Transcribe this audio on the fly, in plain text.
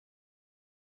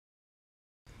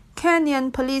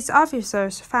Kenyan police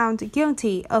officers found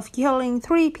guilty of killing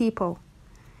 3 people.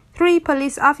 3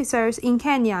 police officers in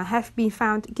Kenya have been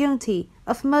found guilty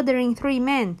of murdering 3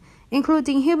 men,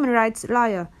 including human rights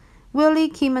lawyer Willie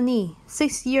Kimani,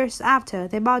 6 years after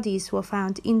their bodies were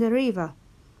found in the river.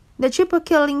 The triple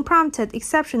killing prompted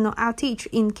exceptional outrage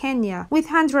in Kenya, with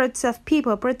hundreds of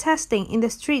people protesting in the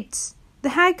streets.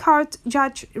 The High Court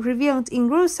judge revealed in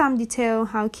gruesome detail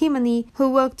how Kimani, who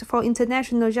worked for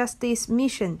International Justice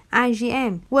Mission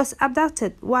 (IJM), was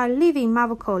abducted while leaving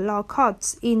Mavoko law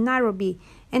courts in Nairobi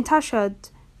and tortured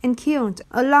and killed,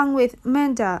 along with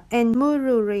Menda and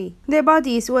Mururi. Their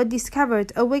bodies were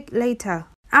discovered a week later.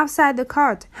 Outside the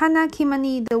court, Hannah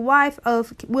Kimani, the wife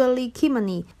of Willie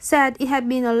Kimani, said it had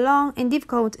been a long and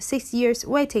difficult 6 years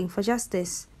waiting for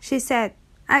justice. She said,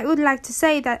 "I would like to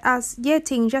say that us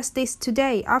getting justice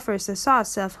today offers a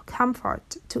source of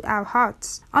comfort to our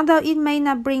hearts. Although it may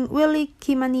not bring Willie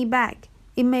Kimani back,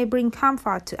 it may bring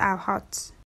comfort to our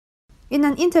hearts." In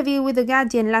an interview with The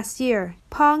Guardian last year,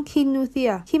 Paul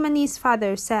Kinuthia, Kimani's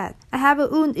father, said, "I have a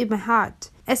wound in my heart.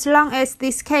 As long as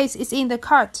this case is in the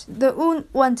court, the wound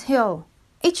won't heal.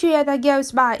 Each year that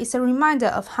goes by is a reminder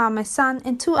of how my son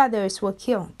and 2 others were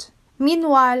killed."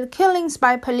 Meanwhile, killings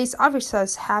by police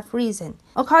officers have risen.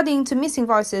 According to Missing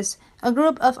Voices, a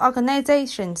group of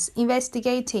organizations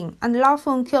investigating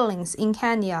unlawful killings in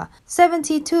Kenya,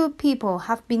 72 people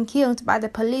have been killed by the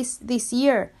police this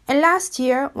year, and last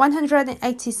year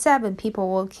 187 people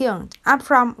were killed, up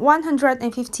from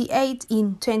 158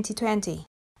 in 2020.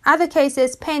 Other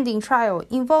cases pending trial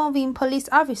involving police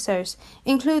officers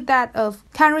include that of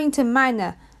Carrington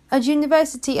Minor, a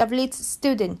University of Leeds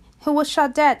student who was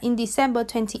shot dead in December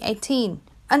 2018.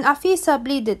 An officer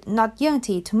pleaded not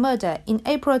guilty to murder in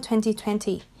April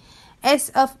 2020. As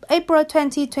of April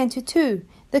 2022,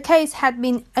 the case had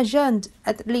been adjourned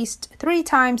at least 3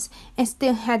 times and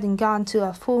still hadn't gone to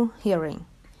a full hearing.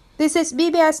 This is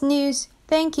BBS News.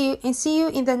 Thank you and see you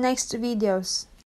in the next videos.